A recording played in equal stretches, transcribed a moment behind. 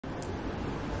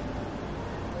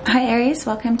Hi Aries,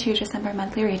 welcome to your December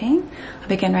monthly reading. I'll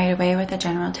begin right away with the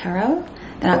general tarot,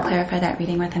 then I'll clarify that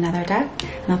reading with another deck,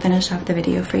 and I'll finish off the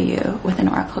video for you with an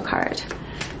oracle card.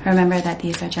 Remember that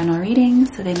these are general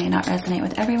readings, so they may not resonate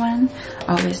with everyone.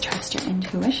 Always trust your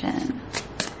intuition.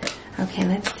 Okay,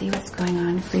 let's see what's going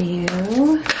on for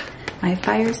you. My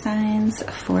fire signs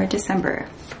for December.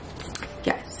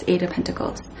 Yes, 8 of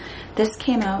Pentacles. This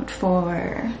came out for,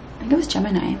 I think it was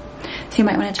Gemini. So you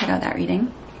might want to check out that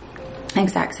reading.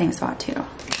 Exact same spot too.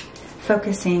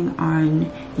 Focusing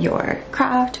on your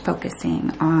craft,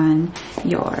 focusing on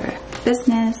your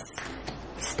business,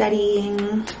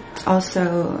 studying.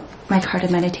 Also, my card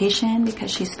of meditation, because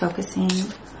she's focusing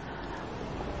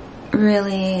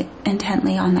really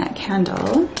intently on that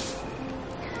candle.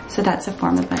 So that's a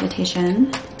form of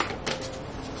meditation.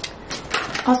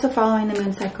 Also following the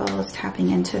moon cycles, tapping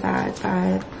into that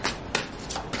vibe.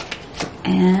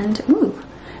 And, ooh,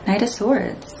 Knight of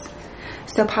Swords.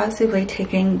 So possibly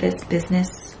taking this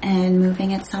business and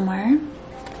moving it somewhere.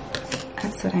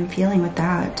 That's what I'm feeling with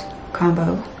that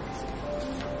combo.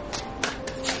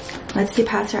 Let's see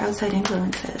past or outside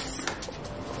influences.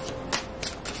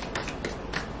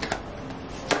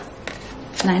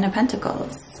 9 of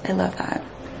Pentacles. I love that.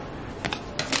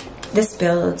 This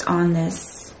builds on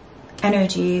this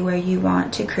energy where you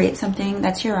want to create something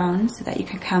that's your own so that you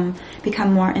can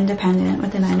become more independent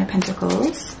with the 9 of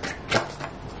Pentacles.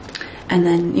 And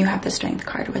then you have the Strength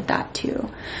card with that too.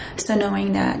 So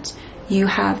knowing that you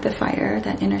have the fire,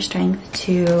 that inner strength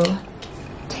to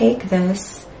take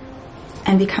this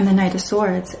and become the Knight of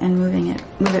Swords and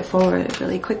move it forward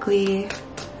really quickly.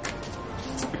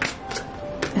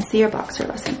 A Seer boxer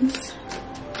lessons.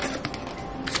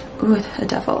 Ooh, the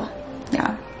Devil.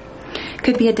 Yeah.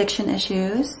 Could be addiction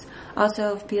issues.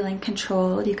 Also feeling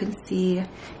controlled. You can see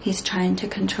he's trying to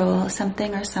control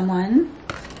something or someone.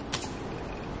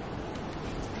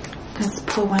 Let's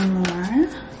pull one more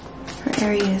for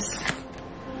Aries.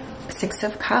 6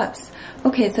 of Cups.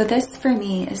 Okay, so this for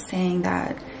me is saying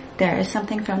that there is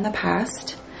something from the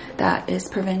past that is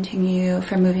preventing you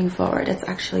from moving forward. It's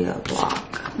actually a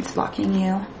block. It's blocking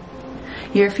you.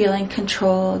 You're feeling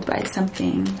controlled by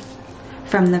something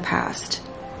from the past.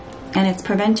 And it's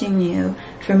preventing you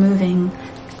from moving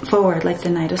forward like the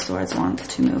Knight of Swords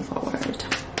wants to move forward.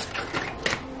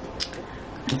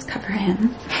 Let's cover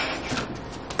him.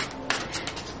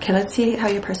 Okay, let's see how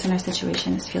your person or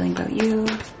situation is feeling about you.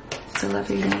 It's a love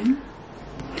reading.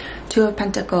 2 of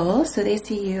Pentacles. So they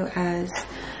see you as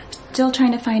still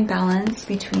trying to find balance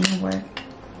between work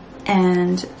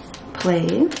and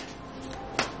play.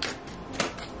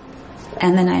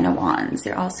 And the 9 of Wands.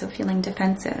 They're also feeling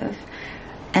defensive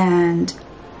and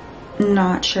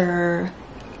not sure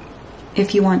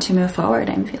if you want to move forward,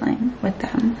 I'm feeling, with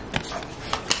them.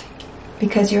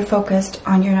 Because you're focused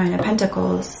on your 9 of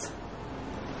Pentacles.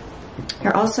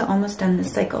 You're also almost done the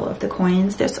cycle of the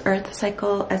coins, this earth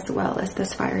cycle as well as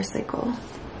this fire cycle.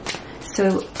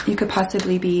 So you could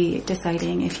possibly be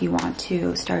deciding if you want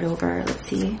to start over. Let's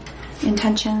see.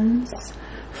 Intentions.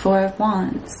 4 of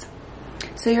Wands.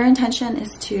 So your intention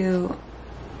is to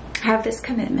have this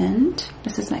commitment.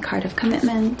 This is my card of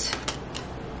commitment.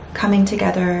 Coming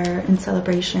together in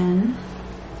celebration.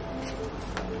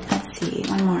 Let's see.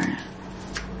 One more.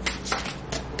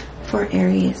 For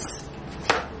Aries.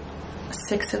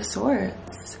 6 of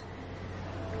Swords.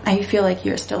 I feel like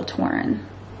you're still torn.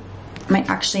 Might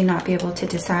actually not be able to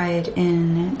decide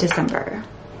in December.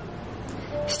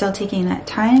 Still taking that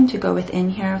time to go within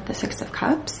here with the 6 of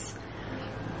Cups.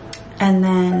 And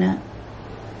then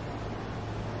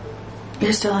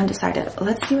you're still undecided.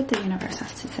 Let's see what the universe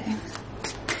has to say.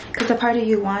 Because a part of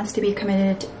you wants to be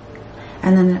committed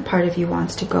and then a part of you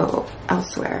wants to go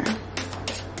elsewhere.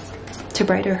 To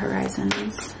brighter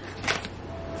horizons.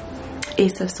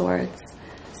 Ace of Swords.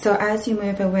 So as you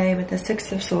move away with the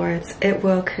 6 of Swords, it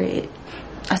will create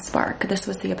a spark. This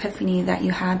was the epiphany that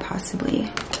you had possibly.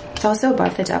 It's also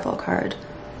above the Devil card.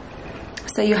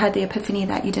 So you had the epiphany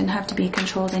that you didn't have to be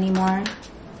controlled anymore.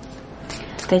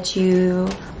 That you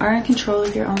are in control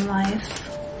of your own life.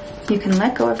 You can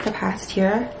let go of the past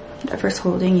here. Whatever's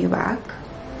holding you back.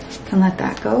 You can let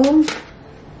that go.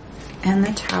 And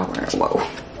the Tower. Whoa.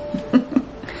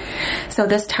 So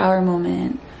this Tower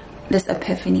moment, this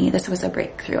epiphany, this was a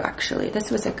breakthrough actually.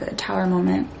 This was a good Tower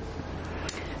moment.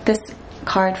 This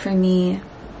card for me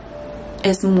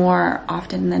is more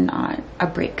often than not a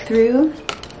breakthrough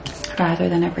rather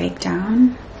than a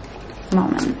breakdown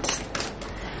moment,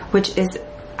 which is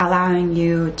allowing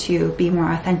you to be more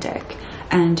authentic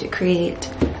and to create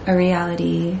a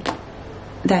reality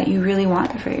that you really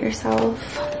want for yourself.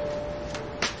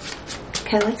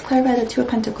 Okay, let's clarify the 2 of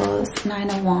Pentacles, 9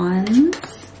 of Wands.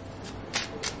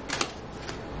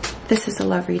 This is a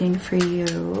love reading for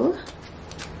you.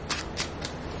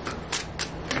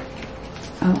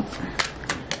 Oh,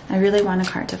 I really want a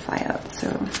card to fly out, so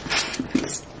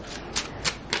just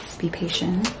be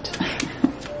patient.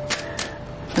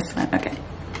 This one, okay.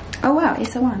 Oh wow,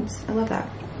 Ace of Wands, I love that.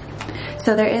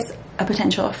 So there is a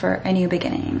potential for a new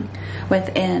beginning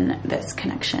within this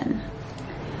connection.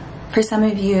 For some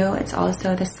of you, it's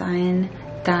also the sign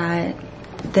that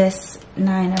this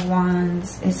Nine of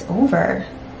Wands is over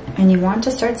and you want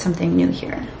to start something new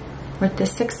here with the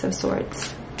Six of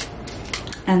Swords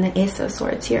and the Ace of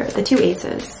Swords here, the two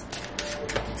aces.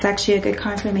 It's actually a good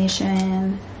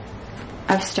confirmation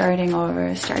of starting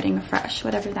over, starting fresh,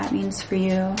 whatever that means for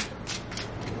you.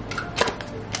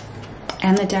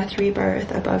 And the Death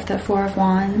Rebirth above the Four of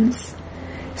Wands,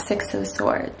 Six of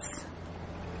Swords.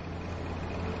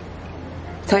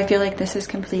 So I feel like this is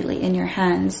completely in your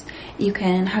hands. You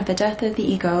can have the death of the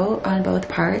ego on both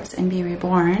parts and be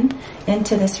reborn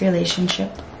into this relationship.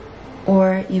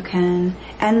 Or you can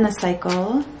end the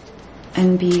cycle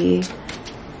and be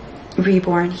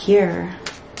reborn here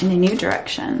in a new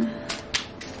direction.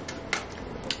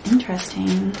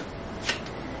 Interesting.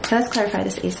 So let's clarify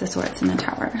this Ace of Swords in the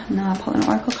Tower. Now I'll pull an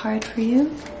Oracle card for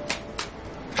you.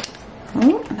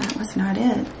 Oh, that was not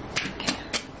it. Okay.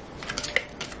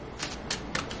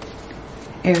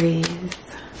 Aries.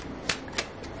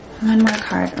 One more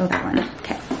card. Oh, that one.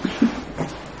 Okay.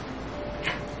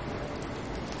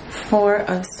 Four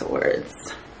of Swords.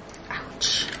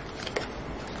 Ouch.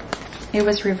 It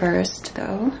was reversed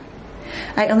though.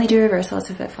 I only do reversals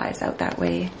if it flies out that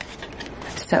way.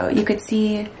 So you could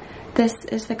see this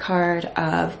is the card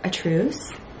of a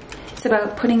truce. It's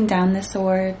about putting down the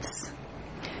swords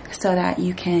so that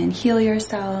you can heal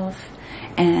yourself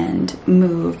and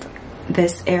move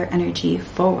this air energy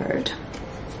forward.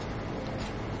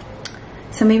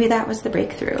 So maybe that was the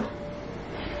breakthrough.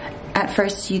 At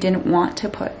first you didn't want to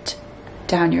put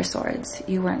down your swords.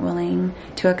 You weren't willing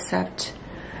to accept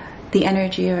the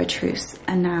energy of a truce,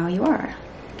 and now you are,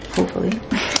 hopefully.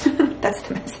 That's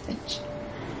the message.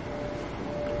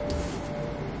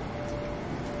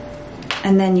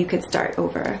 And then you could start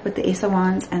over with the Ace of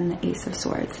Wands and the Ace of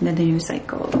Swords, and then the new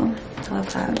cycle. I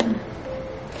love that.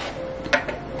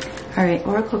 All right,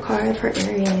 Oracle card for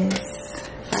Aries,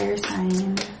 fire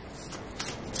sign.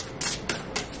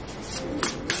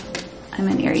 I'm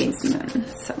an Aries moon,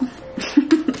 so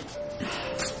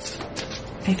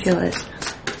I feel it.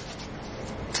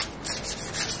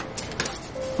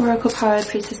 Oracle card,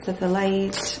 Priestess of the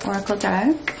Light, Oracle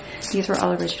deck. These were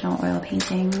all original oil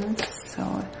paintings, so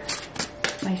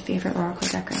my favorite Oracle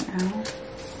deck right now.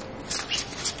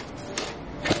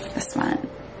 This one.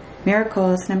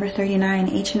 Miracles, number 39,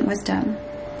 Ancient Wisdom.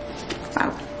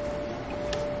 Wow.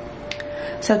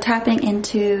 So tapping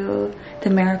into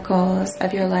the miracles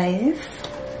of your life.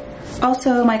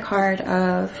 Also my card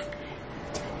of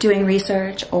doing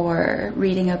research or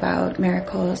reading about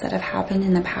miracles that have happened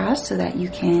in the past so that you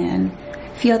can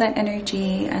feel that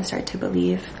energy and start to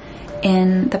believe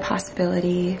in the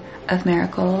possibility of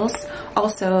miracles.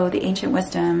 Also the ancient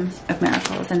wisdom of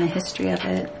miracles and the history of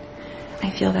it. I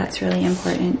feel that's really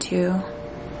important too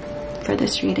for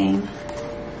this reading.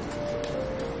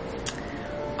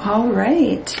 All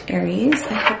right, Aries,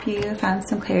 I hope you found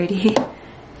some clarity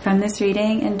from this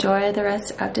reading. Enjoy the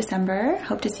rest of December.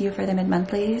 Hope to see you for the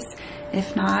mid-monthlies.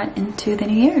 If not, into the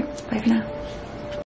new year. Bye for now.